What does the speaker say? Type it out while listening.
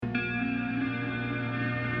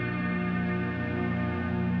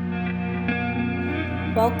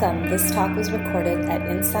Welcome. This talk was recorded at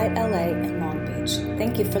Insight LA in Long Beach.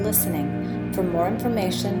 Thank you for listening. For more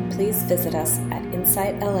information, please visit us at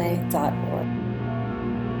insightla.org.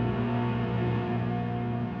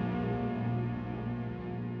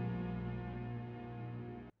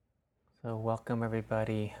 So welcome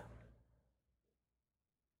everybody.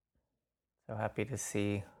 So happy to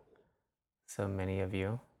see so many of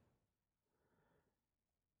you.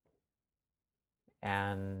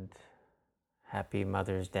 And happy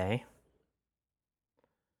Mother's Day.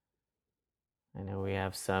 I know we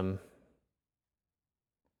have some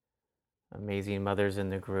amazing mothers in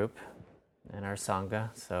the group in our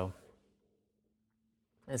Sangha, so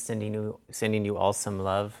sending you all some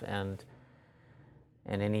love, and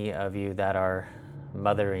any of you that are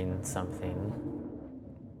mothering something,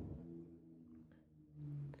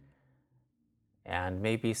 and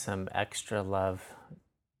maybe some extra love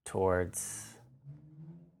towards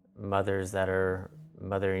mothers that are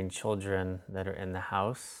mothering children that are in the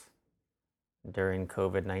house during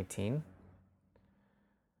COVID-19.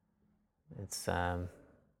 It's some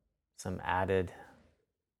added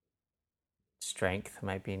strength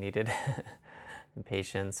might be needed, and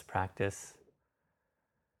patience, practice,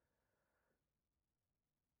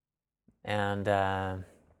 and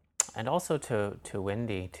also to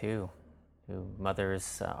Wendy too, who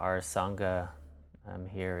mothers our Sangha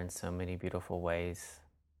here in so many beautiful ways,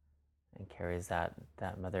 and carries that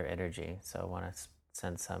mother energy. So I want to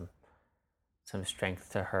send some strength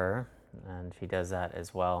to her, and she does that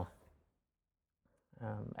as well,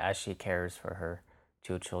 as she cares for her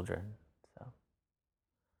two children. So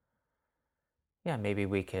yeah, maybe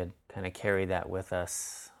we could kind of carry that with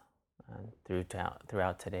us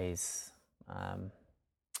throughout today's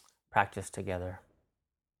practice together.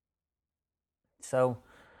 So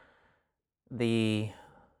the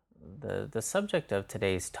subject of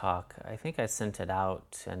today's talk, I think I sent it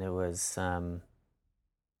out, and it was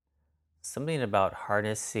something about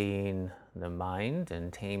harnessing the mind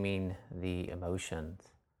and taming the emotions.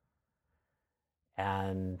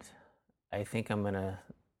 And I think I'm gonna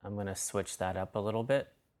switch that up a little bit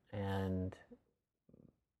and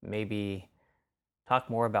maybe talk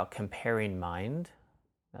more about comparing mind.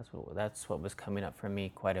 That's what was coming up for me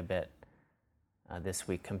quite a bit this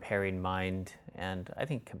week, comparing mind. And I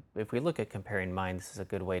think if we look at comparing mind, this is a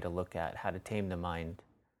good way to look at how to tame the mind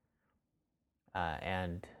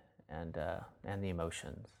and the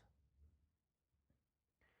emotions.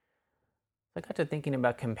 I got to thinking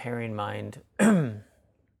about comparing mind, and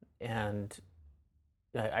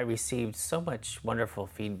I received so much wonderful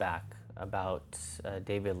feedback about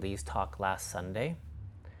David Lee's talk last Sunday,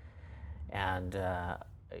 and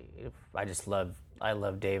I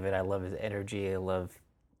love David. I love his energy.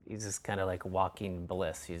 He's just kind of like walking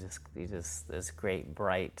bliss. He's just this great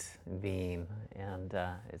bright being, and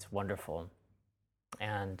it's wonderful.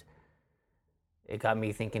 And it got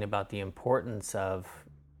me thinking about the importance of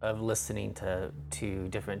listening to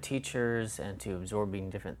different teachers and to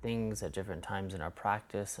absorbing different things at different times in our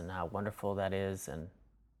practice, and how wonderful that is.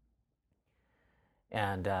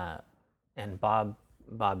 And Bob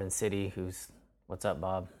in City, what's up,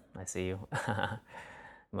 Bob? I see you.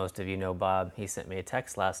 Most of you know Bob. He sent me a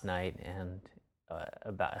text last night, and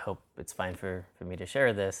I hope it's fine for me to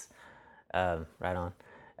share this, right on,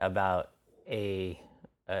 about a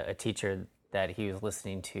teacher that he was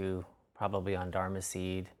listening to, probably on Dharma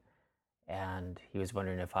Seed, and he was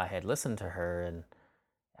wondering if I had listened to her,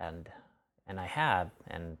 and I had,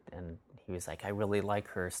 and he was like, I really like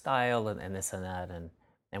her style, and this and that, and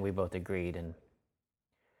we both agreed, and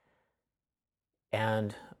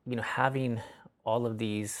you know, having all of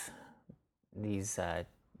these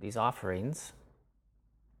offerings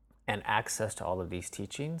and access to all of these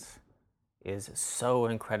teachings is so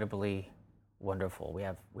incredibly wonderful. We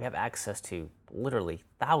have access to literally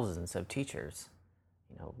thousands of teachers,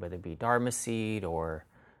 you know, whether it be Dharma Seed or,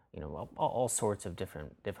 you know, all sorts of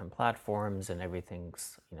different platforms, and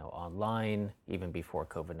everything's, you know, online. Even before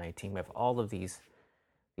COVID-19, we have all of these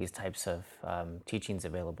types of teachings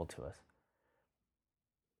available to us,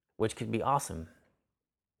 which could be awesome.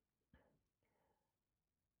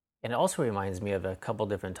 And it also reminds me of a couple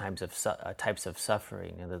different types of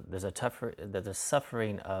suffering. You know, there's a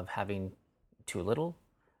suffering of having too little,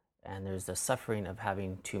 and there's the suffering of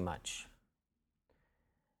having too much.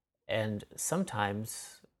 And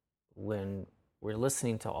sometimes when we're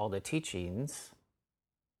listening to all the teachings,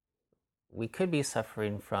 we could be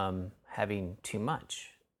suffering from having too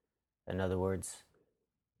much. In other words,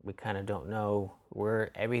 we kind of don't know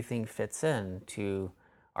where everything fits in to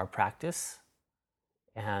our practice.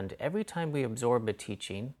 And every time we absorb a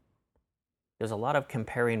teaching, there's a lot of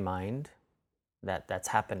comparing mind, that's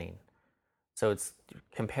happening. So it's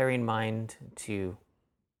comparing mind to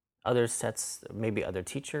other sets, maybe other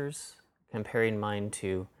teachers, comparing mind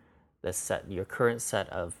to your current set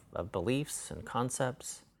of beliefs and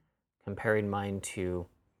concepts, comparing mind to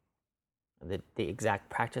the exact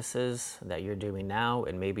practices that you're doing now,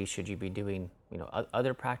 and maybe should you be doing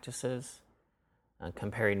other practices,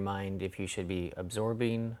 comparing mind if you should be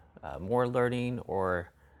absorbing more learning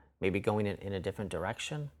or maybe going in a different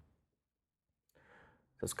direction.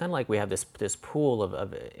 So it's kind of like we have this pool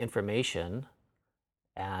of information,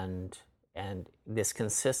 and this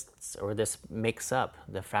consists, or this makes up,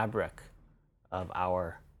 the fabric of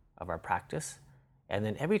our practice. And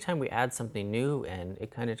then every time we add something new, and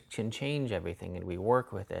it kind of can change everything, and we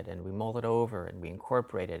work with it, and we mull it over, and we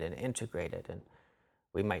incorporate it and integrate it, and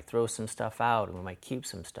we might throw some stuff out, and we might keep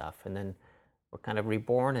some stuff, and then we're kind of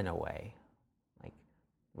reborn in a way. Like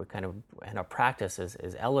we're kind of, and our practice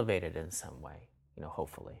is elevated in some way,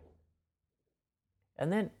 hopefully.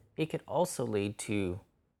 And then it could also lead to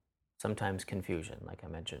sometimes confusion, like I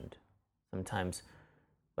mentioned. Sometimes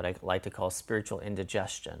what I like to call spiritual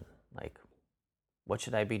indigestion, like, what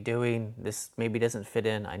should I be doing? This maybe doesn't fit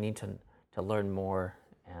in. I need to learn more,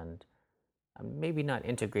 and I'm maybe not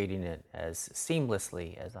integrating it as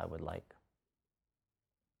seamlessly as I would like.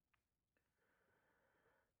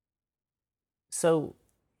 So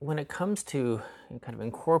when it comes to kind of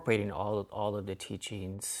incorporating all of the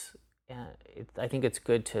teachings, I think it's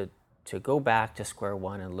good to go back to square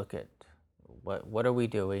one and look at what are we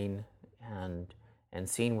doing, and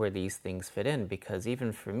seeing where these things fit in. Because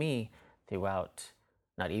even for me,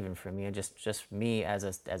 not even for me, just me as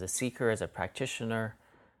a seeker, as a practitioner,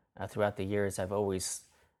 throughout the years, I've always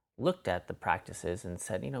looked at the practices and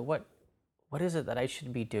said, what is it that I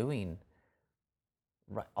should be doing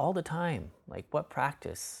all the time? Like, what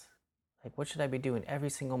practice? Like, what should I be doing every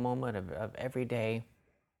single moment of every day?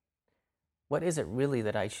 What is it really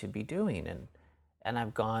that I should be doing? And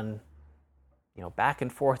I've gone, back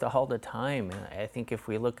and forth all the time. And I think if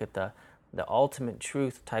we look at the ultimate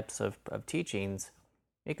truth types of teachings,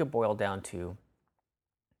 it could boil down to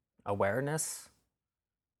awareness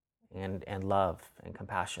and love and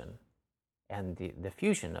compassion, and the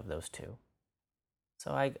fusion of those two.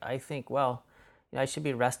 So I think, I should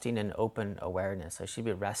be resting in open awareness. I should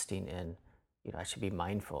be resting in, I should be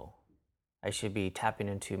mindful. I should be tapping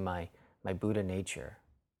into my Buddha nature,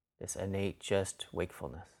 this innate just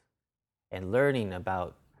wakefulness, and learning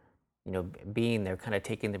about, being there, kind of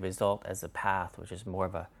taking the result as a path, which is more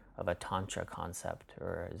of a tantra concept,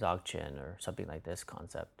 or a Dzogchen, or something like this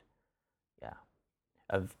concept. Yeah,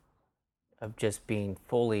 of just being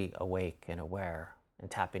fully awake and aware and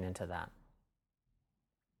tapping into that.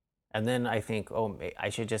 And then I think, I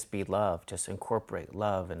should just be love, just incorporate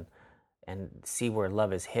love, and see where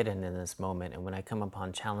love is hidden in this moment. And when I come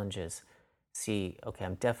upon challenges, see, okay,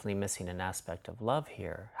 I'm definitely missing an aspect of love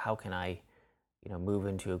here. How can I, move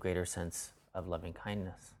into a greater sense of loving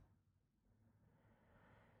kindness?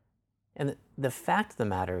 And the fact of the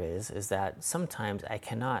matter is that sometimes I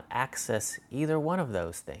cannot access either one of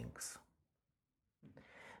those things.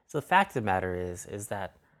 So the fact of the matter is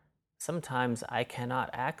that sometimes I cannot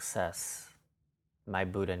access my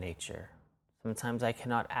Buddha nature. Sometimes I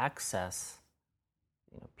cannot access,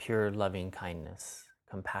 pure loving kindness,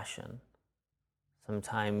 compassion.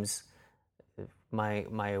 Sometimes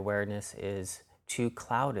my awareness is too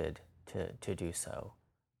clouded to do so.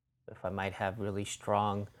 If I might have really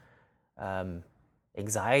strong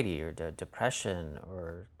anxiety or depression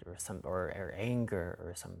or anger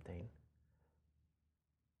or something,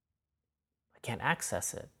 I can't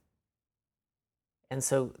access it. And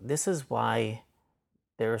so this is why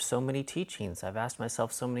there are so many teachings. I've asked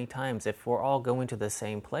myself so many times, if we're all going to the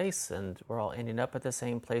same place, and we're all ending up at the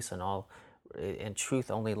same place, and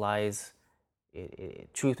truth only lies,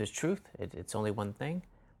 truth is truth, it's only one thing,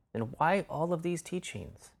 then why all of these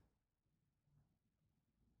teachings?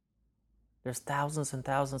 There's thousands and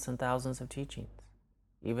thousands and thousands of teachings.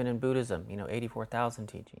 Even in Buddhism, 84,000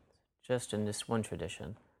 teachings, just in this one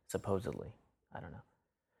tradition, supposedly. I don't know.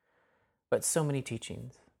 But so many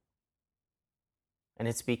teachings. And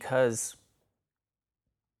it's because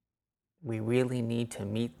we really need to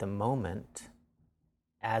meet the moment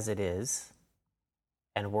as it is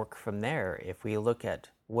and work from there. If we look at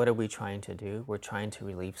what are we trying to do, we're trying to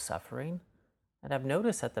relieve suffering. And I've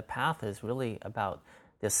noticed that the path is really about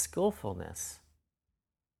this skillfulness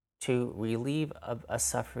to relieve a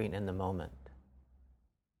suffering in the moment.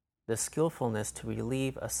 The skillfulness to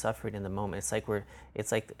relieve a suffering in the moment.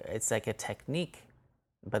 It's like a technique,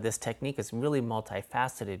 but this technique is really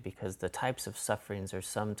multifaceted because the types of sufferings are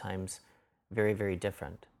sometimes very, very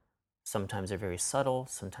different. Sometimes they're very subtle,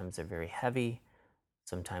 sometimes they're very heavy,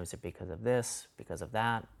 sometimes they're because of this, because of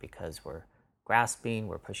that, because we're grasping,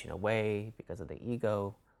 we're pushing away, because of the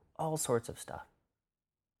ego, all sorts of stuff.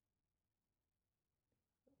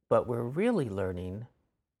 But we're really learning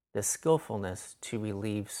the skillfulness to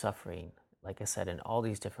relieve suffering, like I said, in all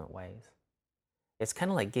these different ways. It's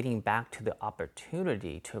kind of like getting back to the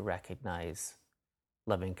opportunity to recognize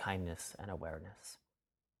loving kindness and awareness.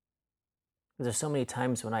 There's so many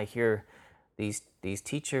times when I hear these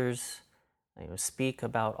teachers speak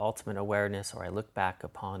about ultimate awareness, or I look back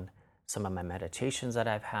upon some of my meditations that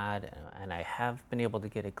I've had, and I have been able to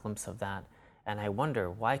get a glimpse of that, and I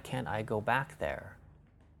wonder, why can't I go back there?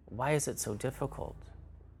 Why is it so difficult?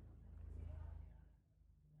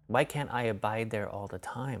 Why can't I abide there all the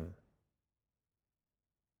time?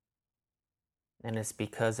 And it's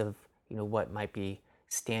because of what might be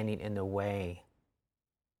standing in the way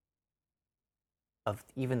of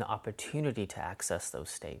even the opportunity to access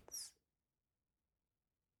those states.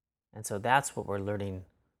 And so that's what we're learning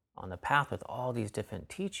on the path with all these different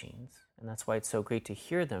teachings. And that's why it's so great to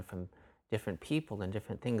hear them from different people and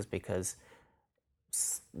different things, because,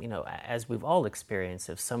 as we've all experienced,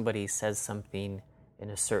 if somebody says something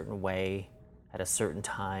in a certain way at a certain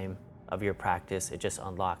time of your practice, it just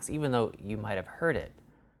unlocks, even though you might have heard it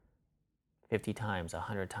 50 times,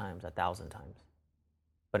 100 times, 1,000 times.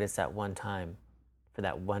 But it's that one time for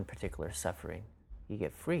that one particular suffering, you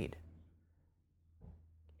get freed.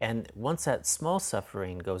 And once that small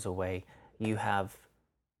suffering goes away, you have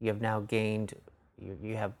now gained,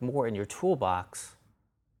 you have more in your toolbox,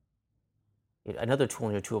 another tool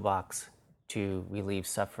in your toolbox to relieve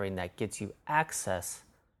suffering that gets you access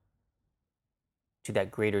to that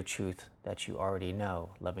greater truth that you already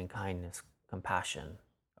know: loving kindness, compassion,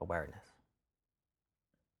 awareness.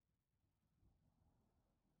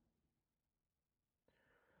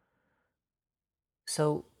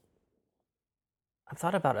 So I've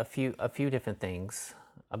thought about a few different things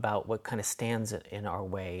about what kind of stands in our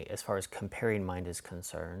way as far as comparing mind is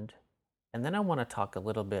concerned. And then I want to talk a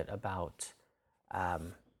little bit about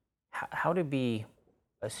how to be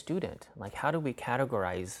a student. Like, how do we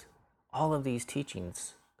categorize all of these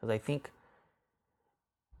teachings? Because I think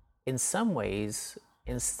in some ways,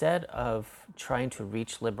 instead of trying to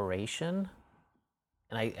reach liberation,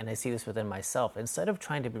 and I see this within myself, instead of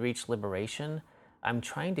trying to reach liberation, I'm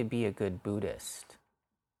trying to be a good Buddhist.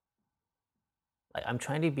 I'm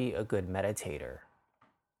trying to be a good meditator.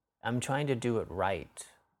 I'm trying to do it right.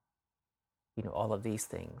 All of these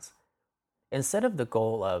things. Instead of the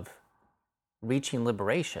goal of reaching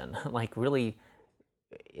liberation, like really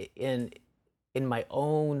in my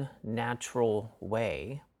own natural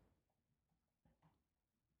way,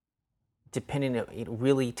 depending on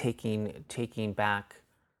really taking back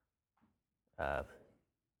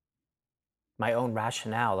my own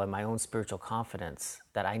rationale and my own spiritual confidence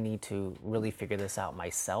that I need to really figure this out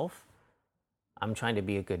myself, I'm trying to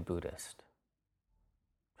be a good Buddhist,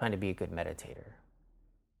 trying to be a good meditator.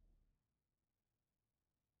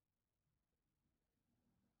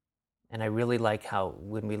 And I really like how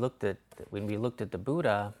when we looked at the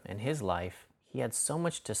Buddha and his life, he had so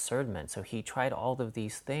much discernment. So he tried all of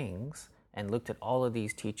these things and looked at all of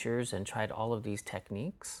these teachers and tried all of these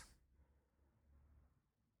techniques.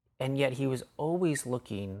 And yet he was always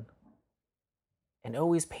looking and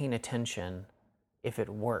always paying attention if it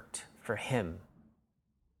worked for him.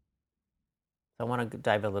 So I want to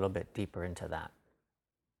dive a little bit deeper into that.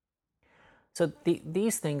 So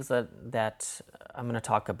these things that I'm going to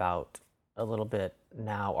talk about a little bit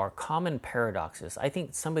now are common paradoxes. I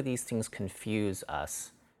think some of these things confuse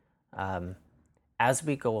us as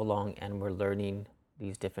we go along and we're learning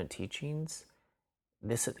these different teachings.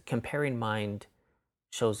 This comparing mind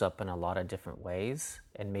shows up in a lot of different ways,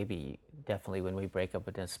 and maybe definitely when we break up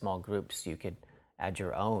into small groups, you could add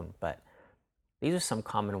your own. But these are some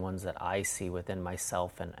common ones that I see within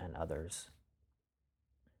myself and others.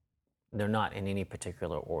 They're not in any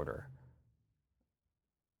particular order.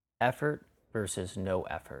 Effort versus no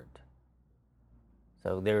effort.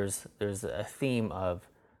 So there's a theme of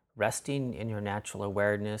resting in your natural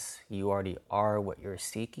awareness. You already are what you're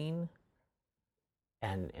seeking,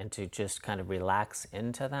 and to just kind of relax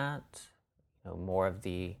into that, more of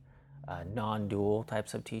the non-dual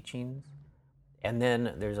types of teachings. And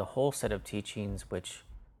then there's a whole set of teachings which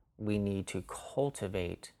we need to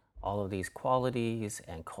cultivate all of these qualities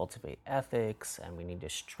and cultivate ethics, and we need to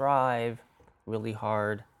strive really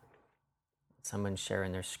hard. Someone's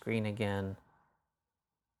sharing their screen again.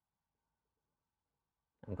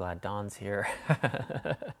 I'm glad Dawn's here.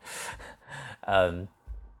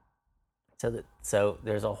 So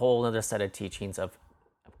there's a whole other set of teachings of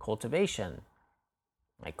cultivation.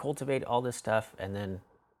 I cultivate all this stuff and then,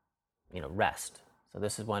 rest. So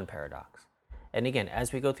this is one paradox. And again,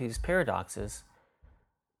 as we go through these paradoxes,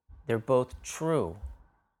 they're both true.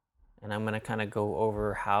 And I'm going to kind of go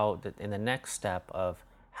over how, in the next step of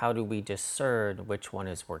how do we discern which one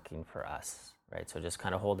is working for us, right? So just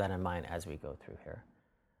kind of hold that in mind as we go through here.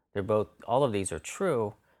 All of these are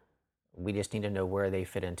true. We just need to know where they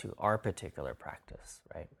fit into our particular practice,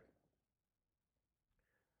 right?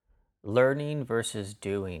 Learning versus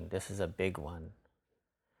doing. This is a big one.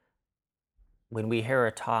 When we hear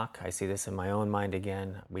a talk, I see this in my own mind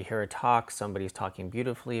again. We hear a talk, somebody's talking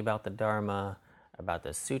beautifully about the Dharma, about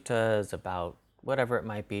the suttas, about whatever it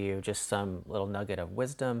might be, or just some little nugget of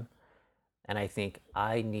wisdom. And I think,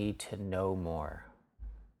 I need to know more.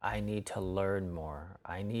 I need to learn more.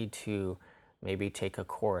 I need to maybe take a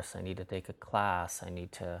course. I need to take a class. I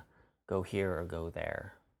need to go here or go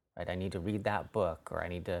there. Right? I need to read that book, or I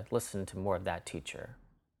need to listen to more of that teacher.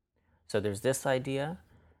 So there's this idea.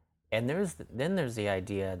 And then there's the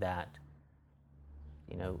idea that,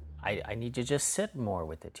 I need to just sit more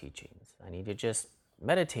with the teachings. I need to just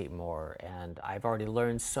meditate more. And I've already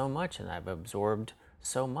learned so much, and I've absorbed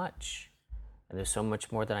so much. And there's so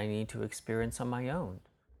much more that I need to experience on my own.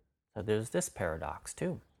 So there's this paradox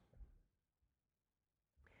too.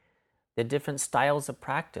 The different styles of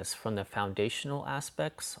practice, from the foundational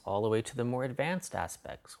aspects all the way to the more advanced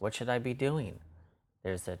aspects. What should I be doing?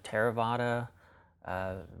 There's the Theravada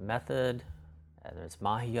method, there's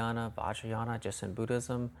Mahayana, Vajrayana, just in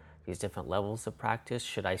Buddhism, these different levels of practice.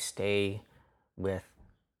 Should I stay with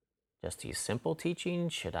just these simple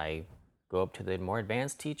teachings? Should I go up to the more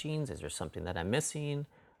advanced teachings? Is there something that I'm missing?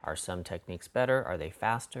 Are some techniques better? Are they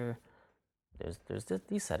faster? There's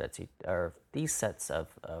these sets of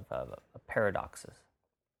paradoxes.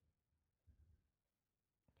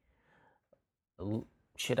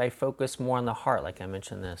 Should I focus more on the heart, like I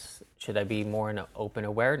mentioned this? Should I be more in an open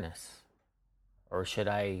awareness? Or should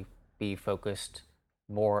I be focused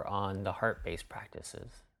more on the heart-based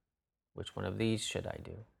practices? Which one of these should I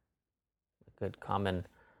do? A good common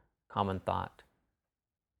thought.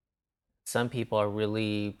 Some people are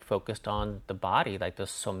really focused on the body, like the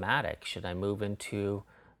somatic. Should I move into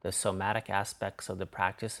the somatic aspects of the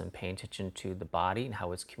practice and pay attention to the body and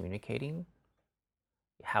how it's communicating?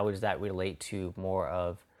 How does that relate to more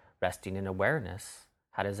of resting in awareness?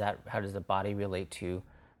 How does the body relate to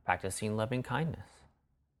practicing loving kindness?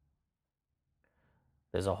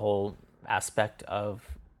 There's a whole aspect of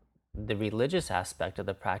the religious aspect of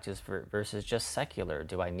the practice versus just secular.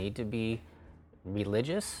 Do I need to be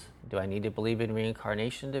religious? Do I need to believe in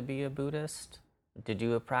reincarnation to be a Buddhist, to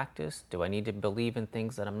do a practice? Do I need to believe in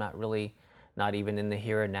things that I'm not even in the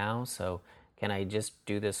here and now? So can I just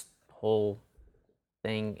do this whole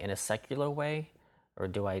thing in a secular way? Or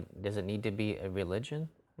does it need to be a religion?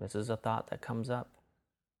 This is a thought that comes up.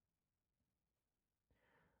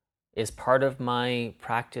 Is part of my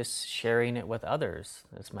practice sharing it with others?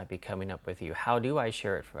 This might be coming up with you. How do I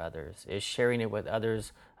share it for others? Is sharing it with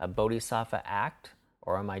others a bodhisattva act?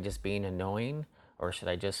 Or am I just being annoying? Or should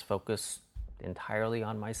I just focus entirely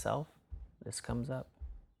on myself? This comes up.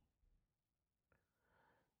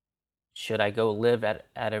 Should I go live at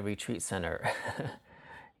a retreat center?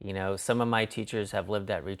 Some of my teachers have lived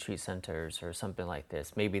at retreat centers or something like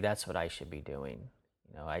this. Maybe that's what I should be doing.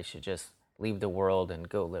 I should just leave the world and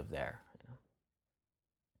go live there.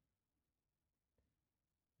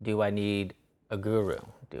 Do I need a guru?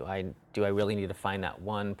 Do I really need to find that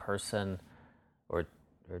one person or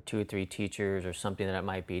 2 or 3 teachers or something that it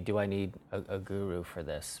might be? Do I need a guru for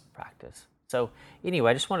this practice? So anyway,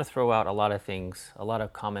 I just want to throw out a lot of things, a lot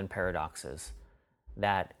of common paradoxes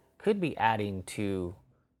that could be adding to.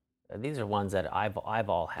 These are ones that I've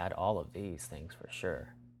all had all of these things for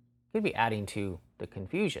sure. Could be adding to the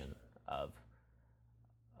confusion of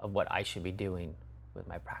what I should be doing with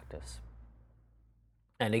my practice.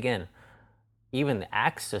 And again, even the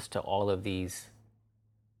access to all of these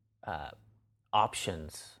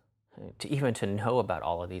options, to know about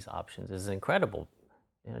all of these options is incredible.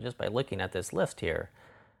 Just by looking at this list here,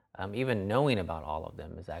 even knowing about all of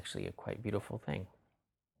them is actually a quite beautiful thing.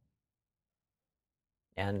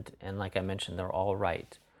 And like I mentioned, they're all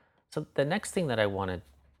right. So the next thing that I wanted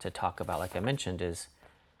to talk about, like I mentioned, is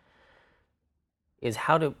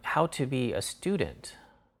how to be a student,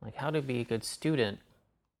 like how to be a good student,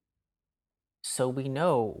 so we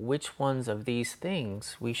know which ones of these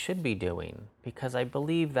things we should be doing. Because I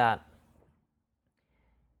believe that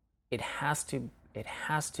it has to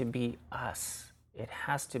be us. It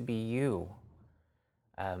has to be you.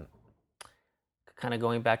 Kind of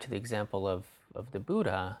going back to the example of the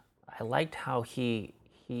Buddha, I liked how he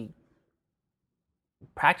he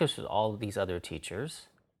practiced with all these other teachers,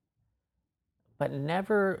 but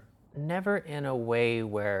never in a way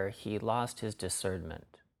where he lost his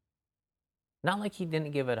discernment. Not like he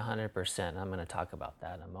didn't give it 100%. I'm going to talk about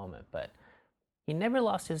that in a moment, but he never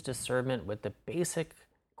lost his discernment with the basic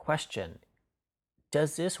question,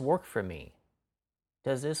 does this work for me?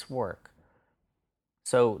 Does this work?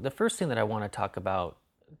 So the first thing that I want to talk about,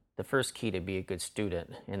 the first key to be a good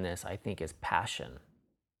student in this, I think, is passion.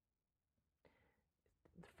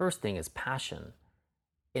 The first thing is passion.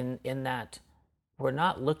 In that we're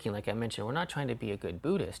not looking, like I mentioned, we're not trying to be a good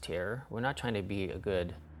Buddhist here. We're not trying to be a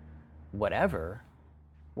good whatever.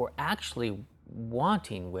 We're actually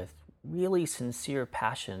wanting with really sincere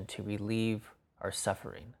passion to relieve our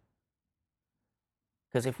suffering.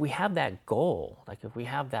 Because if we have that goal, like if we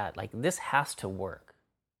have that, like this has to work.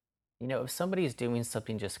 You know, if somebody's doing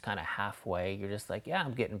something just kind of halfway, you're just like, yeah,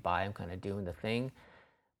 I'm getting by, I'm kind of doing the thing.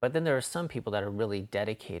 But then there are some people that are really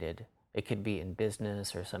dedicated. It could be in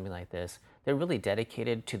business or something like this. They're really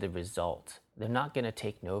dedicated to the result. They're not going to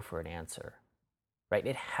take no for an answer, right?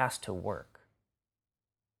 It has to work.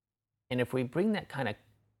 And if we bring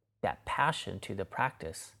that passion to the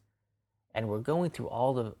practice, and we're going through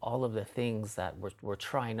all of the things that we're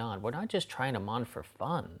trying on, we're not just trying them on for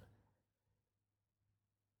fun.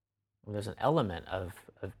 There's an element of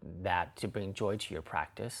that to bring joy to your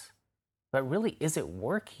practice, but really, is it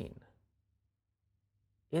working?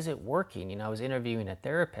 Is it working? You know, I was interviewing a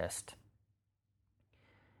therapist,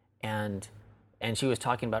 and she was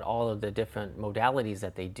talking about all of the different modalities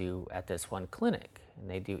that they do at this one clinic. And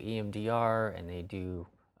they do EMDR, and they do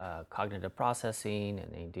cognitive processing,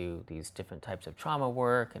 and they do these different types of trauma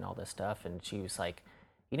work and all this stuff. And she was like,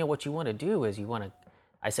 you know, what you want to do is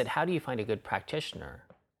I said, how do you find a good practitioner?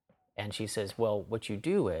 And she says, well, what you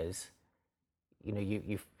do is, you know,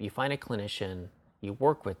 you find a clinician, you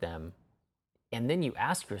work with them, and then you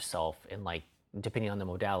ask yourself, and like, depending on the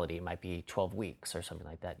modality, it might be 12 weeks or something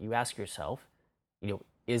like that. You ask yourself, you know,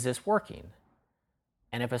 is this working?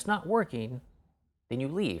 And if it's not working, then you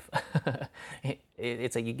leave.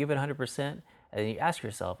 It's like you give it 100%, and then you ask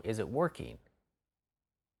yourself, is it working?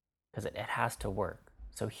 Because it has to work.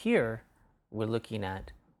 So here, we're looking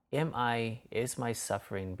at, is my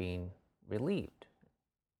suffering being relieved?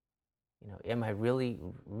 You know, am I really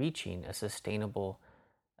reaching a sustainable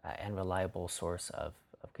and reliable source of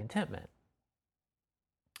contentment?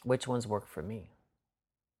 Which ones work for me?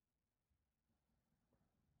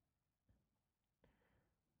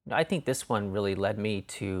 I think this one really led me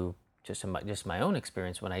to just my own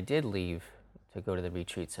experience when I did leave to go to the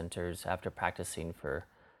retreat centers after practicing for,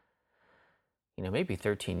 you know, maybe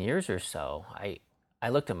 13 years or so. I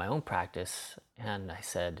looked at my own practice and I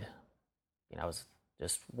said, you know, I was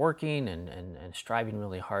just working and striving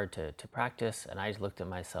really hard to practice, and I just looked at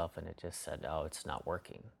myself and it just said, oh, it's not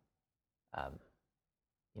working.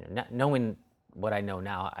 You know, not knowing what I know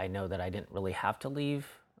now, I know that I didn't really have to leave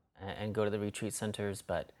and go to the retreat centers,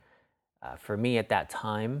 but for me at that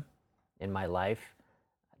time in my life,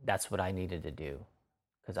 that's what I needed to do,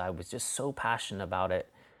 because I was just so passionate about it.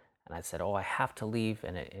 And I said, oh, I have to leave.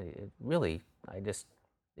 And it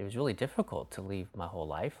was really difficult to leave my whole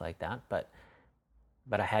life like that, but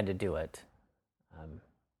I had to do it.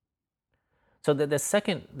 So the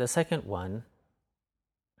second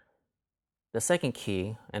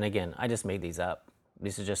key, and again, I just made these up.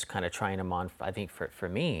 These are just kind of trying them on, I think, for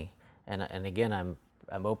me. And again, I'm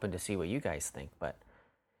open to see what you guys think. But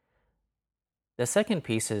the second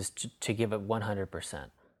piece is to give it 100%.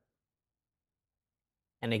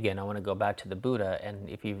 And again, I want to go back to the Buddha, and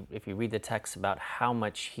if you read the text about how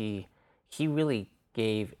much he really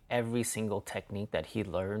gave every single technique that he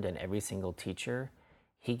learned and every single teacher,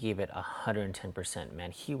 he gave it 110%.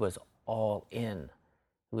 Man, he was all in.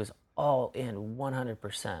 He was all in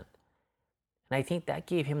 100%. And I think that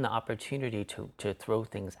gave him the opportunity to throw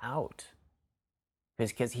things out,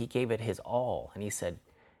 because he gave it his all. And he said,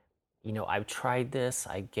 you know, I've tried this.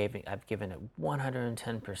 I've given it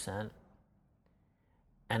 110%.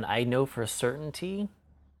 And I know for certainty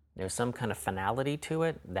there's some kind of finality to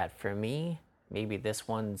it that for me, maybe this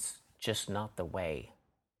one's just not the way.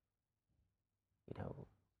 You know,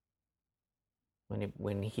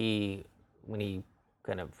 when he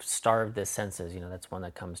kind of starved the senses, you know, that's one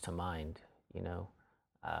that comes to mind. You know,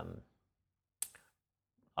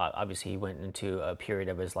 obviously he went into a period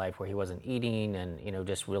of his life where he wasn't eating, and you know,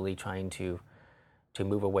 just really trying to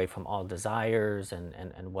move away from all desires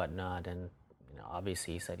and whatnot. And you know,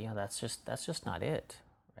 obviously he said, you know, that's just not it,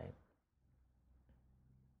 right?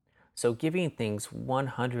 So giving things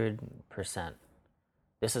 100%,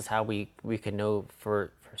 This is how we can know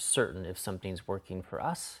for certain if something's working for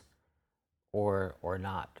us or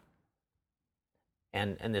not.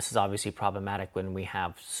 And this is obviously problematic when we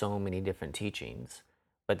have so many different teachings.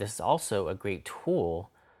 But this is also a great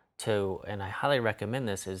tool to, and I highly recommend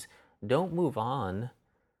this, is don't move on.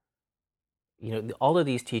 All of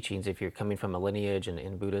these teachings, if you're coming from a lineage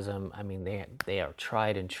in Buddhism, I mean, they are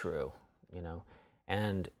tried and true,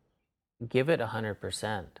 and give it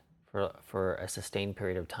 100% for a sustained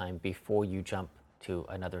period of time before you jump to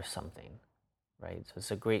another something, right? So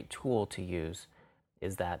it's a great tool to use,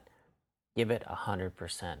 is that give it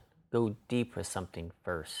 100%. Go deep with something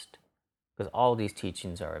first, because all these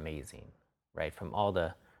teachings are amazing, right? From all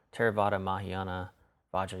the Theravada, Mahayana,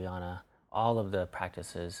 Vajrayana, all of the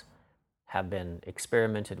practices have been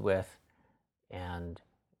experimented with, and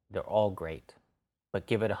they're all great, but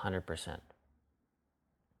give it 100%.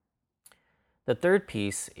 The third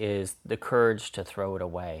piece is the courage to throw it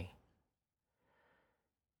away.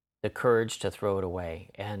 The courage to throw it away.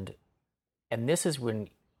 And this is when,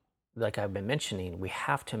 like I've been mentioning, we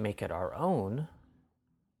have to make it our own.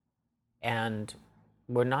 And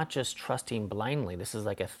we're not just trusting blindly. This is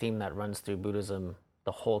like a theme that runs through Buddhism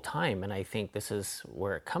the whole time. And I think this is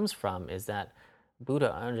where it comes from, is that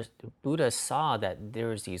Buddha saw that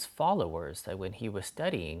there's these followers that when he was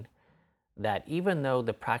studying, that even though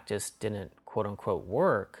the practice didn't quote unquote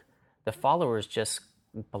work, the followers just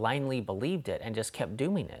blindly believed it and just kept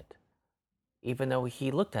doing it. Even though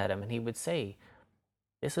he looked at him and he would say,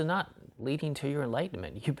 this is not leading to your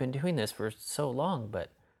enlightenment. You've been doing this for so long, but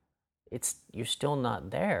you're still not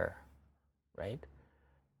there, right?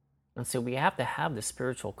 And so we have to have the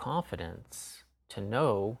spiritual confidence to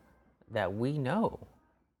know that we know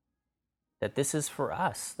that this is for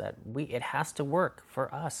us, that it has to work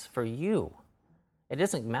for us, for you. It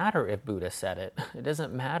doesn't matter if Buddha said it. It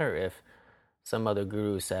doesn't matter if some other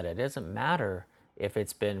guru said it. It doesn't matter if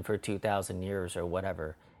it's been for 2,000 years or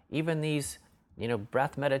whatever. Even these,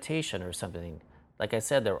 breath meditation or something, like I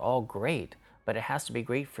said, they're all great, but it has to be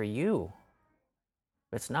great for you.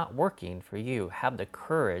 If it's not working for you, have the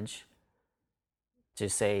courage to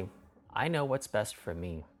say, I know what's best for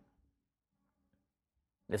me.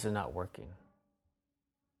 This is not working.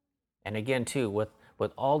 And again, too,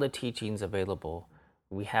 with all the teachings available,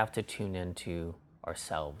 we have to tune into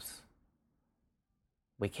ourselves.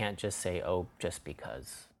 We can't just say, oh, just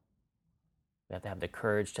because. We have to have the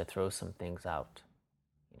courage to throw some things out.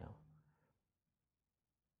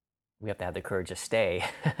 We have to have the courage to stay.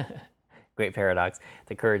 Great paradox.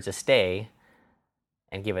 The courage to stay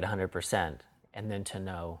and give it 100%, and then to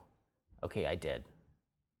know, okay, I did.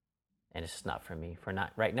 And it's just not for me, for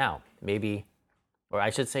not right now. Maybe, or I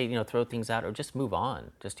should say, throw things out or just move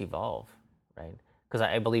on, just evolve, right? Because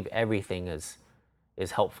I believe everything is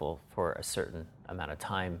helpful for a certain amount of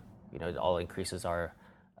time. It all increases our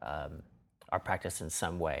practice in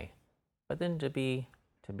some way. But then to be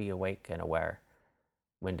awake and aware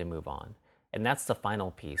when to move on. And that's the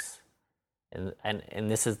final piece.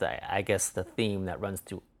 And this is I guess the theme that runs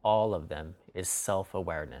through all of them is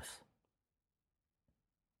self-awareness.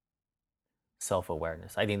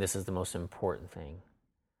 Self-awareness. I think this is the most important thing.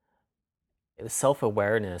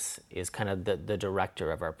 Self-awareness is kind of the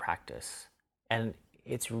director of our practice. And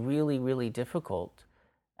it's really, really difficult.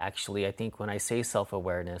 Actually, I think when I say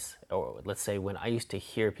self-awareness, or let's say when I used to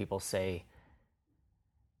hear people say,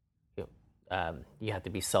 you have to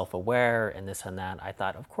be self-aware and this and that, I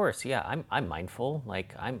thought, of course, yeah, I'm mindful,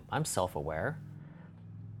 like I'm self-aware.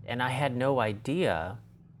 And I had no idea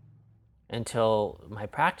until my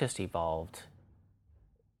practice evolved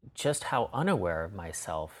just how unaware of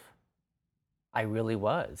myself I really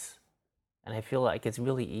was. And I feel like it's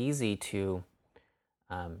really easy to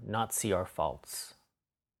not see our faults.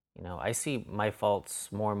 I see my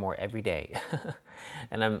faults more and more every day,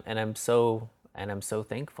 and I'm so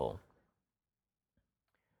thankful.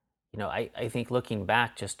 I think looking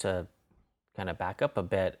back, just to kind of back up a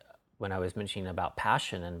bit, when I was mentioning about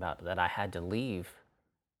passion and about that I had to leave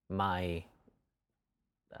my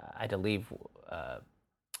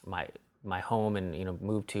home and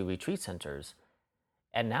move to retreat centers,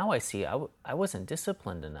 and now I see I wasn't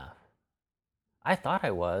disciplined enough. I thought I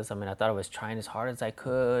was. I thought I was trying as hard as I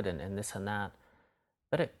could and this and that,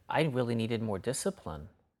 but I really needed more discipline.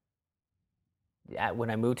 When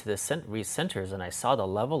I moved to the centers and I saw the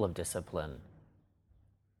level of discipline,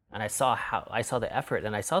 and I saw the effort,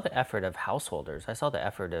 and I saw the effort of householders, I saw the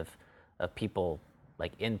effort of people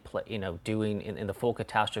like doing in the full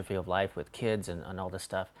catastrophe of life with kids and all this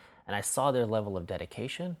stuff, and I saw their level of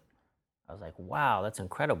dedication. I was like, wow, that's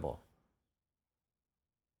incredible.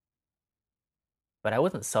 But I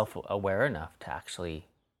wasn't self-aware enough to actually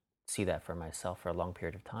see that for myself for a long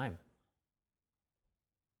period of time.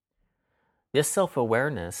 This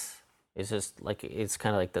self-awareness is just like, it's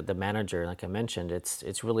kind of like the manager, like I mentioned,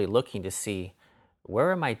 it's really looking to see,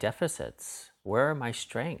 where are my deficits? Where are my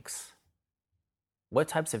strengths? What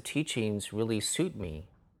types of teachings really suit me?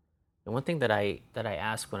 And one thing that I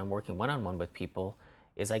ask when I'm working one-on-one with people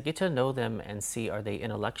is, I get to know them and see, are they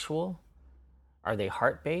intellectual? Are they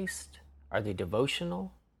heart-based? Are they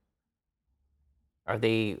devotional? Are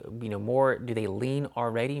they, more, do they lean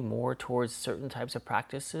already more towards certain types of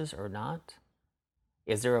practices or not?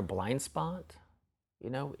 Is there a blind spot,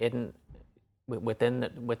 in within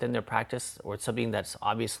their practice, or something that's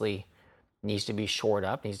obviously needs to be shored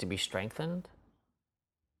up, needs to be strengthened?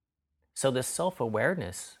 So this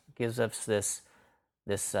self-awareness gives us this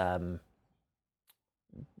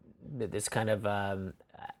kind of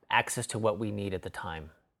access to what we need at the time.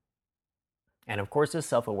 And of course, this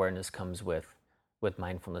self-awareness comes with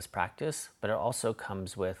mindfulness practice, but it also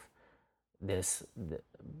comes with this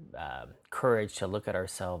courage to look at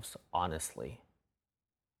ourselves honestly.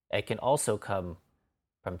 It can also come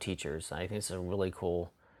from teachers. I think it's a really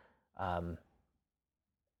cool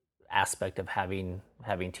aspect of having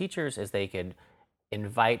teachers, is they could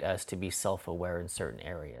invite us to be self-aware in certain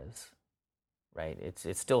areas, right? It's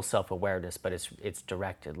still self-awareness, but it's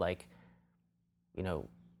directed, like,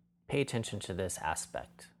 pay attention to this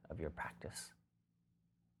aspect of your practice,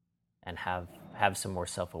 and have some more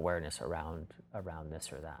self-awareness around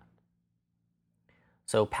this or that.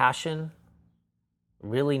 So passion,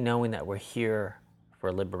 really knowing that we're here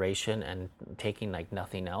for liberation and taking like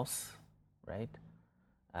nothing else, right?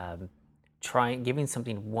 Giving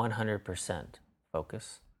something 100%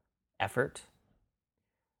 focus, effort,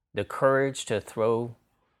 the courage to throw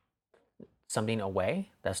something away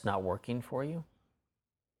that's not working for you,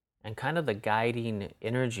 and kind of the guiding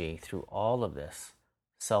energy through all of this,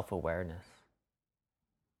 self-awareness,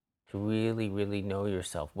 to really, really know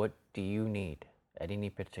yourself. What do you need at any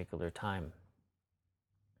particular time?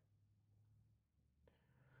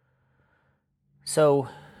 So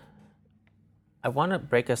I want to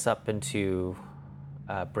break us up into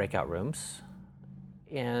breakout rooms,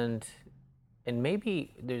 and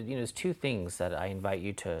maybe there's two things that I invite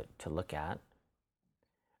you to look at.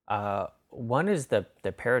 One is the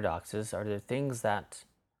paradoxes. Are there things that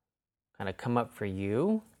kind of come up for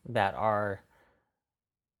you that are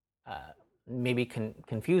maybe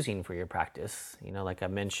confusing for your practice? Like I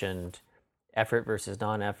mentioned, effort versus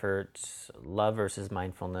non-effort, love versus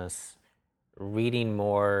mindfulness, reading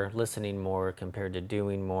more, listening more compared to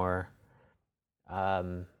doing more,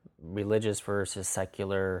 religious versus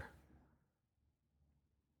secular,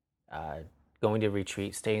 going to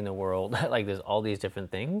retreat, stay in the world. Like, there's all these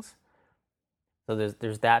different things. So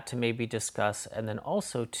there's that to maybe discuss, and then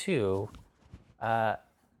also too, how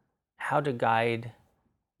to guide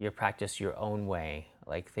your practice your own way,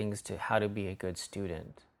 like things to how to be a good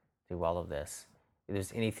student through all of this. If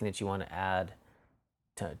there's anything that you want to add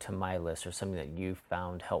to my list, or something that you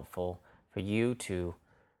found helpful for you to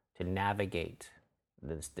navigate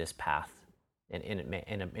this path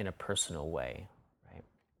in a personal way, right?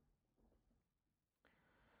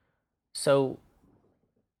 So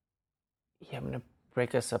yeah, I'm going to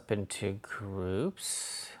break us up into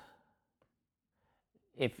groups.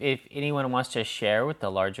 If anyone wants to share with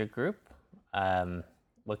the larger group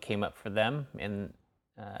what came up for them in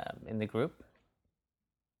the group,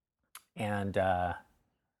 and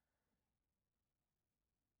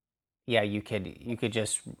yeah, you could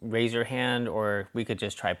just raise your hand, or we could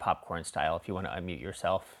just try popcorn style if you want to unmute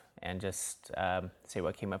yourself and just say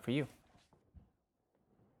what came up for you.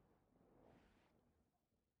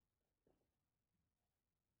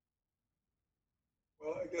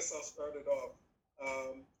 Well, I guess I'll start it off.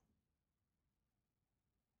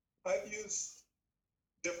 I've used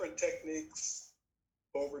different techniques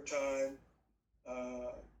over time.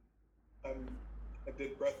 I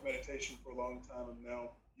did breath meditation for a long time. I'm now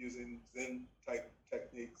using Zen type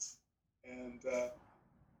techniques, and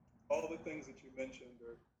all the things that you mentioned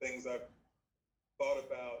are things I've thought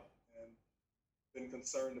about and been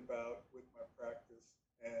concerned about with my practice,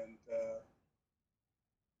 and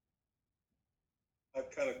I've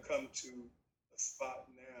kind of come to a spot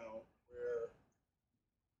now where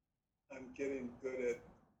I'm getting good at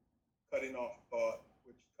cutting off thought,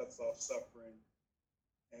 which cuts off suffering.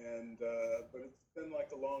 And but it's been like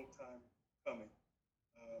a long time coming.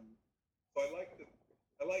 So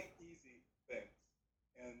I like easy things,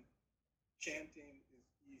 and chanting is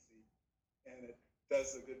easy, and it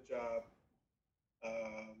does a good job.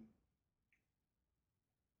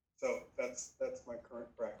 So that's my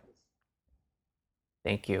current practice.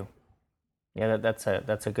 Thank you. Yeah, that's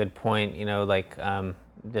a good point. Like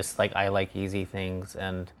just like I like easy things,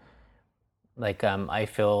 and like I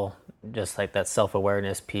feel just like that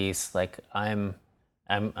self-awareness piece. Like I'm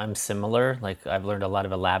similar. Like I've learned a lot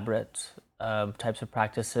of elaborate types of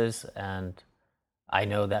practices, and I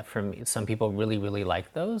know that for me, some people really really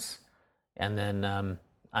like those, and then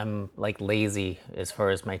I'm like lazy as far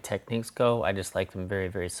as my techniques go. I just like them very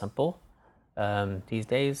very simple these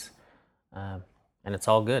days, um, and it's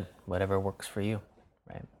all good. Whatever works for you,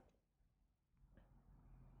 right?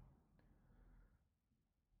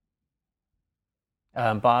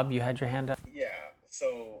 Bob, you had your hand up. Yeah.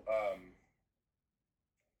 So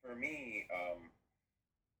for me,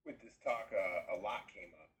 with this talk, a lot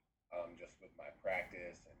came up just with my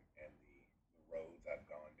practice and the roads I've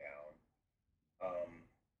gone down.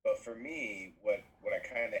 But for me, what I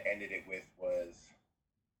kind of ended it with was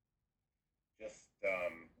just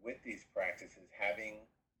with these practices having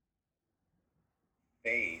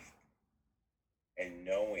faith and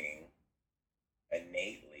knowing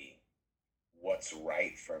innately what's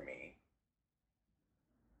right for me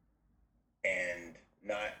and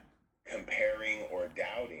not comparing or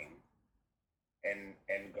doubting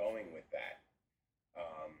and going with that.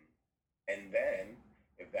 Um, and then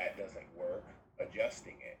if that doesn't work,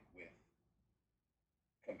 adjusting it with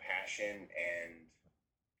compassion and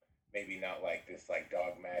maybe not like this like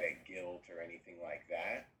dogmatic guilt or anything like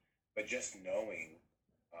that, but just knowing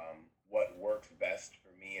what works best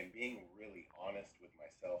for me and being really honest with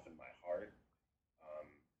myself and my heart um,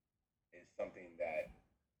 is something that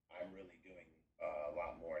I'm really doing a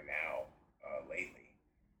lot more now lately.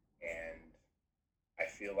 And I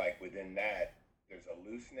feel like within that, there's a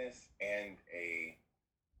looseness and a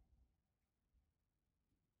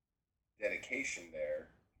dedication there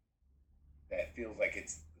that feels like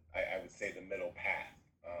it's, I would say, the middle path.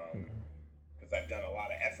 Because I've done a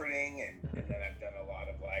lot of efforting and then I've done a lot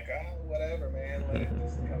of like, oh, whatever, man, let it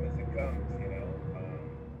just come as it comes, you know?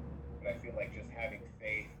 But I feel like just having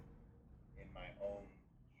faith in my own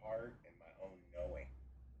heart and my own knowing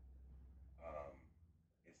um,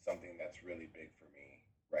 is something that's really big for me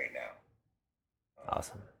right now.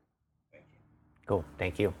 Awesome. Thank you. Cool.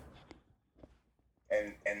 Thank you.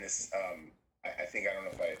 And this, I think, I don't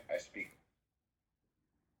know if I speak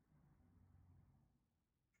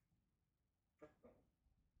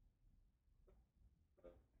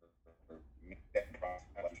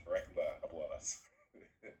correctly, but a couple of us.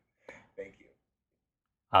 Thank you.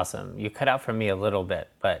 Awesome. You cut out for me a little bit,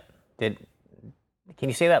 but did can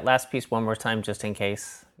you say that last piece one more time just in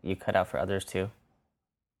case you cut out for others too?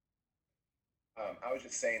 I was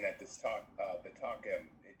just saying that this talk, the talk, it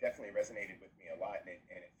definitely resonated with me a lot, and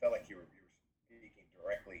it felt like you were speaking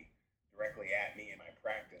directly at me in my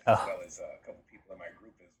practice, as Oh. well as a couple people in my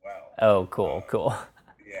group as well. Oh, cool, cool.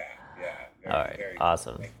 Yeah, yeah, All very, right. very cool.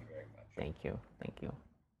 Awesome. Thank you very much. Thank you. Thank you.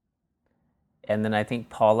 And then I think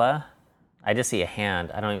Paula, I just see a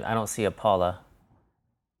hand. I don't see a Paula.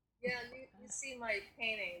 Yeah, you see my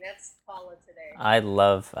painting. That's Paula today. I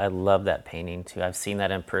love that painting too. I've seen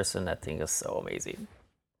that in person. That thing is so amazing.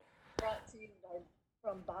 Brought to you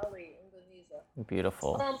from Bali, Indonesia.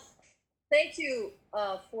 Beautiful. Thank you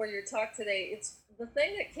for your talk today. It's the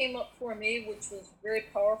thing that came up for me, which was very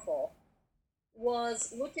powerful,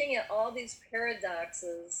 was looking at all these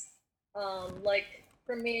paradoxes, like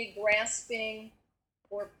for me, grasping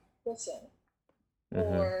or pushing,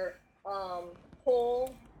 or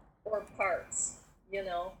whole or parts, you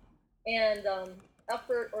know, and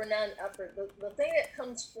effort or non-effort. The thing that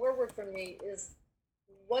comes forward for me is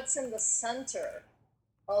what's in the center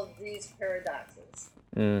of these paradoxes.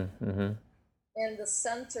 Mm-hmm. And the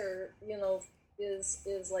center, you know,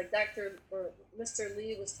 is like Dr. or Mr.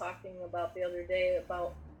 Lee was talking about the other day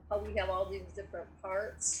about how we have all these different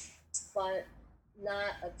parts, but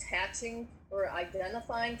not attaching or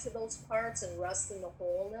identifying to those parts and rest in the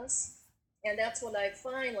wholeness. And that's what I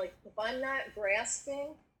find, like if I'm not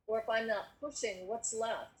grasping or if I'm not pushing, what's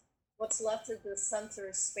left? What's left is the center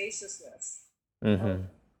spaciousness of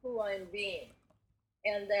who I'm being.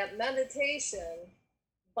 And that meditation,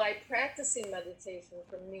 by practicing meditation,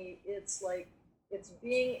 for me, it's like it's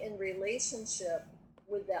being in relationship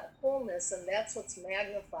with that wholeness, and that's what's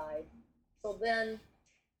magnified. So then,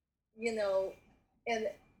 you know, and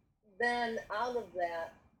then out of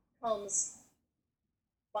that comes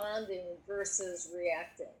bonding versus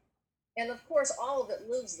reacting. And of course, all of it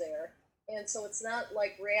lives there. And so it's not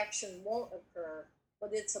like reaction won't occur, but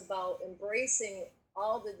it's about embracing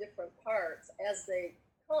all the different parts as they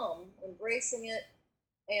come, embracing it.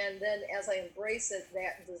 And then as I embrace it,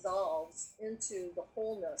 that dissolves into the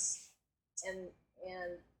wholeness. And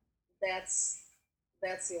that's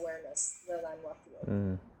that's the awareness that I'm left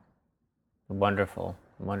with. Wonderful.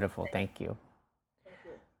 Thank you. Thank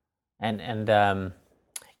you. And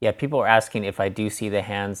yeah, people are asking if I do see the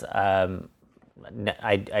hands. I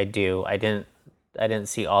do. I didn't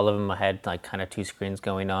see all of them. I had like kind of two screens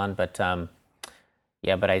going on, but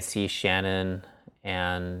yeah, but I see Shannon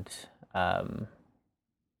and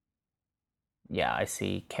yeah, I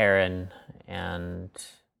see Karen and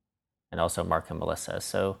also Mark and Melissa.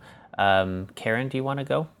 So Karen, do you want to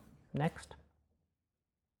go next?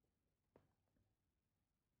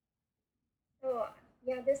 Oh,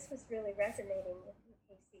 yeah, this was really resonating with me,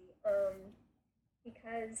 Casey,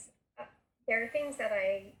 because there are things that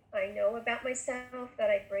I know about myself that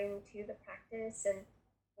I bring to the practice. And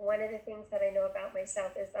one of the things that I know about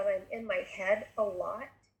myself is that I'm in my head a lot.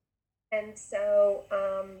 And so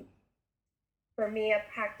for me, a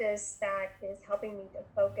practice that is helping me to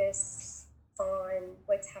focus on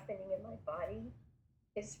what's happening in my body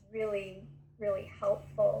is really, really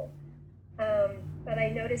helpful. But I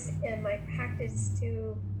notice in my practice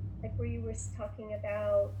too, like where you were talking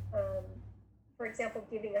about, for example,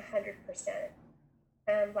 giving 100%.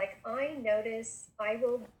 Like I notice I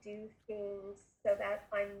will do things so that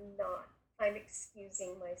I'm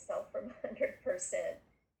excusing myself from 100%.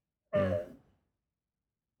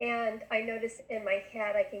 And I notice in my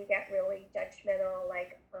head, I can get really judgmental.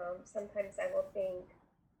 Like sometimes I will think,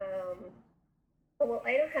 oh, well,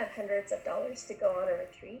 I don't have hundreds of dollars to go on a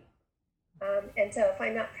retreat. And so if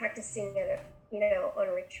I'm not practicing at on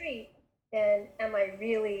a retreat, then am I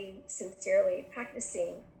really sincerely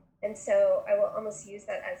practicing? And so I will almost use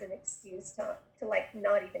that as an excuse to like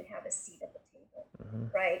not even have a seat at the table,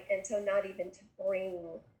 right? And so not even to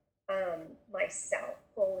bring myself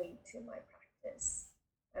fully to my practice.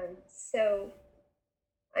 So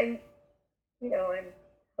I'm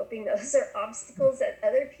hoping those are obstacles that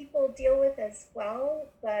other people deal with as well.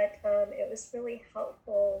 But it was really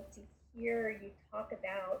helpful to hear you talk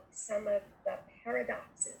about some of the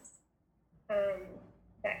paradoxes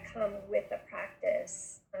that come with the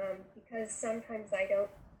practice, because sometimes I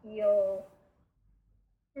don't feel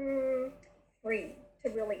free to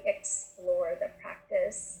really explore the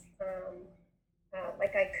practice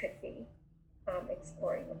like I could be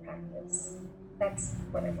exploring the practice. That's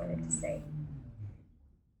what I wanted to say.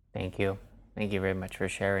 Thank you. Thank you very much for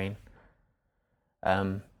sharing.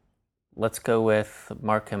 Let's go with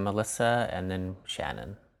Mark and Melissa and then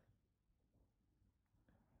Shannon.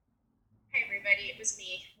 Hi, everybody. It was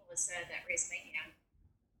me, Melissa, that raised my hand.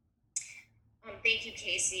 Thank you,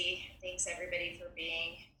 Casey. Thanks, everybody, for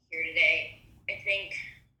being here today. I think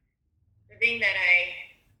the thing that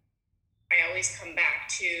I always come back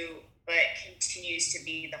to, but continues to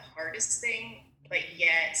be the hardest thing, but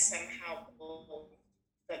yet somehow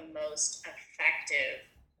the most effective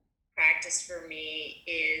practice for me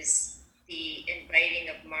is the inviting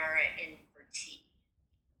of Mara in for tea.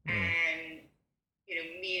 And,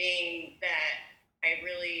 meaning that I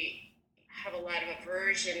really have a lot of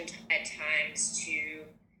aversion at times to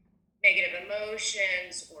negative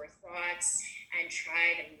emotions or thoughts and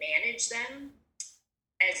try to manage them,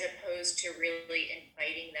 as opposed to really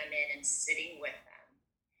inviting them in and sitting with them.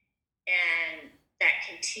 And that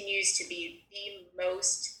continues to be the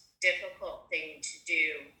most difficult thing to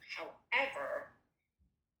do. However,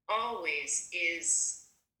 always is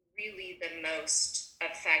really the most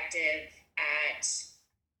effective at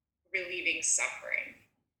relieving suffering.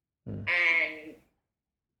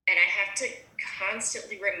 And I have to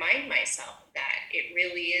constantly remind myself that it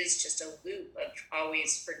really is just a loop of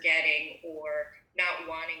always forgetting or not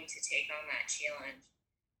wanting to take on that challenge.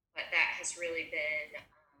 But that has really been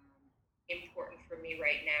important for me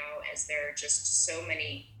right now, as there are just so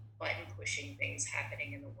many button pushing things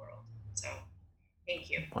happening in the world. So thank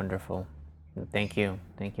you. Wonderful. Thank you.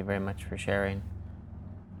 Thank you very much for sharing.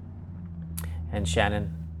 And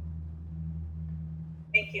Shannon?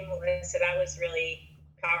 Thank you, Melissa. That was really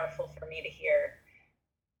powerful for me to hear.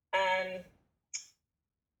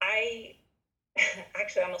 I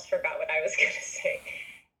actually almost forgot what I was going to say.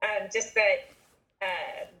 Just that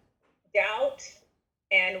doubt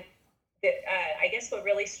and I guess what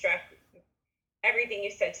really struck, everything you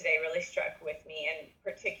said today really struck with me, and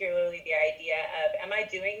particularly the idea of, am I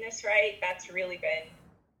doing this right? That's really been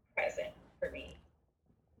present for me.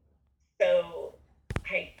 So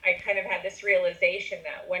I kind of had this realization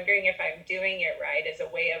that wondering if I'm doing it right is a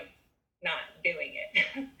way of not doing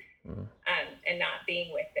it and not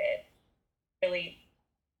being with it. Really,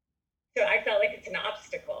 so I felt like it's an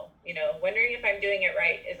obstacle, wondering if I'm doing it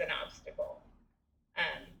right is an obstacle.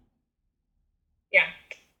 Yeah,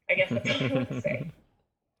 I guess that's all I want to say.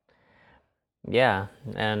 Yeah,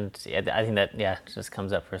 and I think that just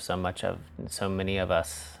comes up for so many of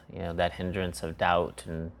us. That hindrance of doubt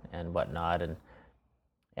and whatnot,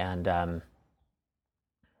 and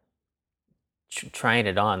trying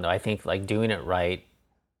it on though. I think like doing it right.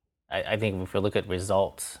 I think if we look at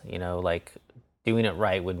results, like doing it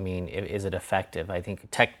right would mean is it effective? I think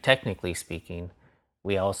technically speaking,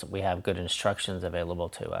 we have good instructions available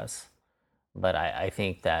to us, but I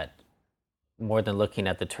think that more than looking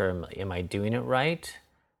at the term, am I doing it right?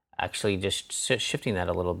 Actually, just shifting that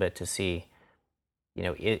a little bit to see,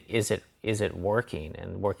 is it working,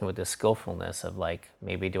 and working with the skillfulness of like,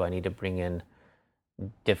 maybe do I need to bring in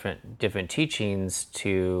different teachings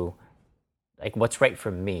to like what's right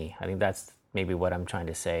for me. I think that's maybe what I'm trying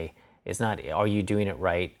to say. It's not are you doing it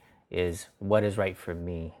right, is what is right for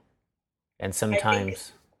me. And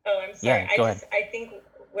sometimes I'm sorry. Go ahead. I think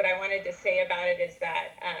what I wanted to say about it is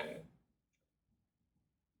that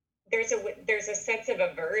there's a sense of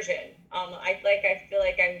aversion. I feel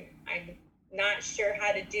like I'm not sure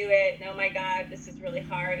how to do it. And, oh my God, this is really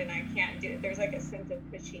hard and I can't do it. There's like a sense of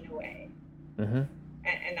pushing away. Mm-hmm.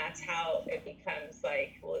 And that's how it becomes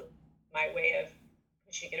like, well, my way of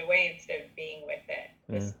pushing it away instead of being with it.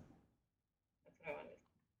 That's what I wanted.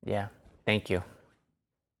 Yeah, thank you.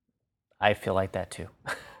 I feel like that too.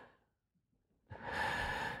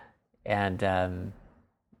 And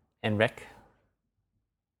Rick?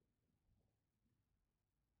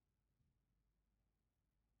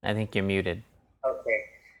 I think you're muted. Okay.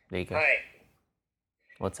 There you go. Hi.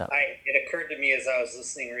 What's up? It occurred to me as I was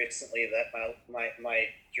listening recently that my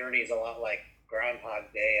journey is a lot like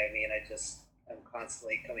Groundhog Day. I mean, I'm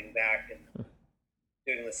constantly coming back and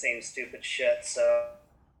doing the same stupid shit. So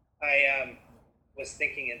I was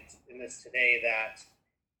thinking in this today that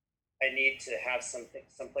I need to have some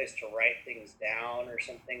place to write things down or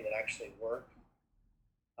something that actually work,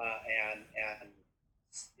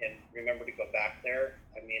 and remember to go back there.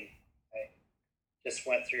 I mean, I just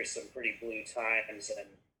went through some pretty blue times, and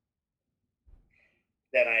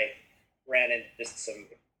then I ran into just some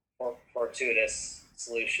fortuitous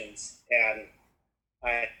solutions, and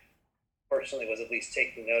I fortunately was at least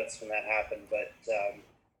taking notes when that happened, but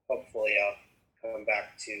hopefully I'll come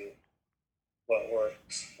back to what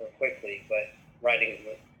works more quickly. But writing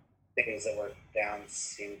the things that work down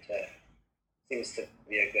seems to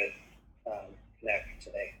be a good connect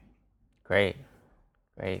today. Great.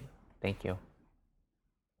 Thank you.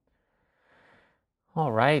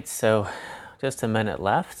 All right, so just a minute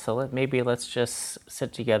left. So let's just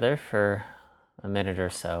sit together for a minute or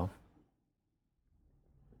so.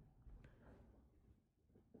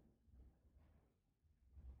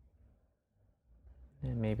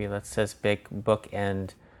 And maybe let's just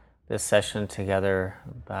bookend this session together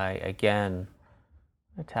by again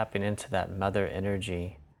tapping into that mother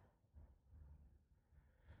energy.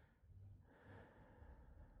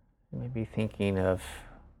 Maybe thinking of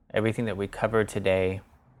everything that we covered today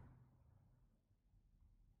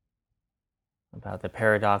about the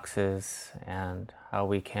paradoxes and how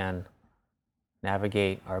we can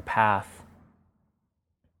navigate our path.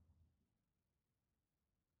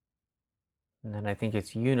 And then I think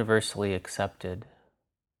it's universally accepted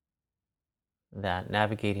that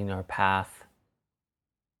navigating our path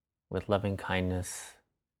with loving kindness,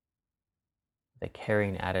 the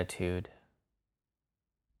caring attitude,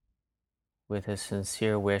 with a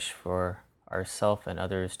sincere wish for ourselves and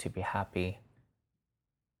others to be happy,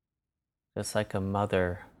 just like a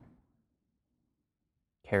mother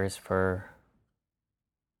cares for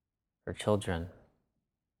her children.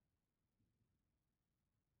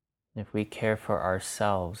 If we care for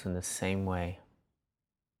ourselves in the same way,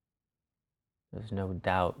 there's no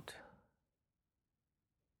doubt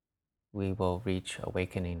we will reach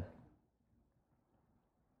awakening.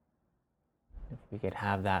 If we could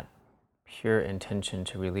have that pure intention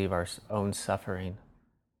to relieve our own suffering,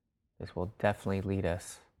 this will definitely lead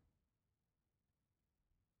us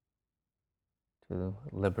to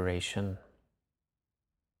liberation.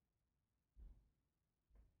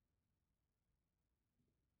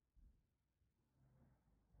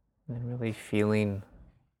 And really feeling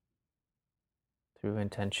through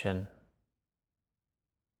intention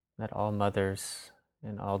that all mothers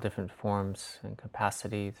in all different forms and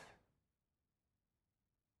capacities,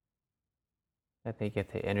 that they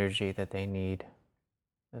get the energy that they need,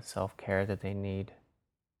 the self-care that they need,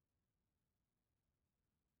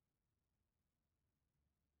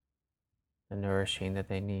 the nourishing that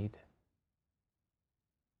they need.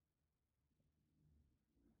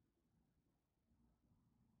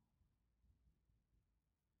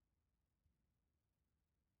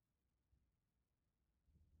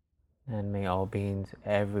 And may all beings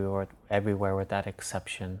everywhere without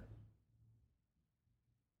exception,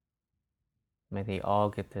 may they all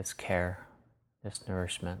get this care, this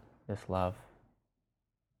nourishment, this love.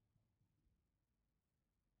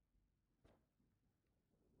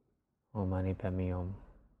 Om Mani Padme Hum.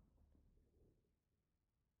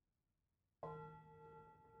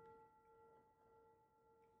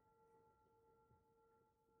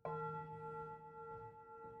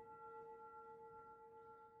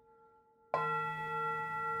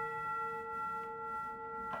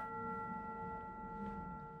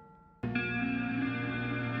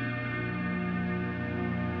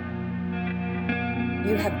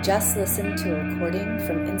 You have just listened to a recording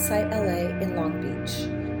from Insight LA in Long Beach.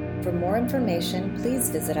 For more information, please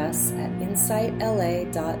visit us at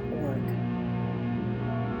insightla.org.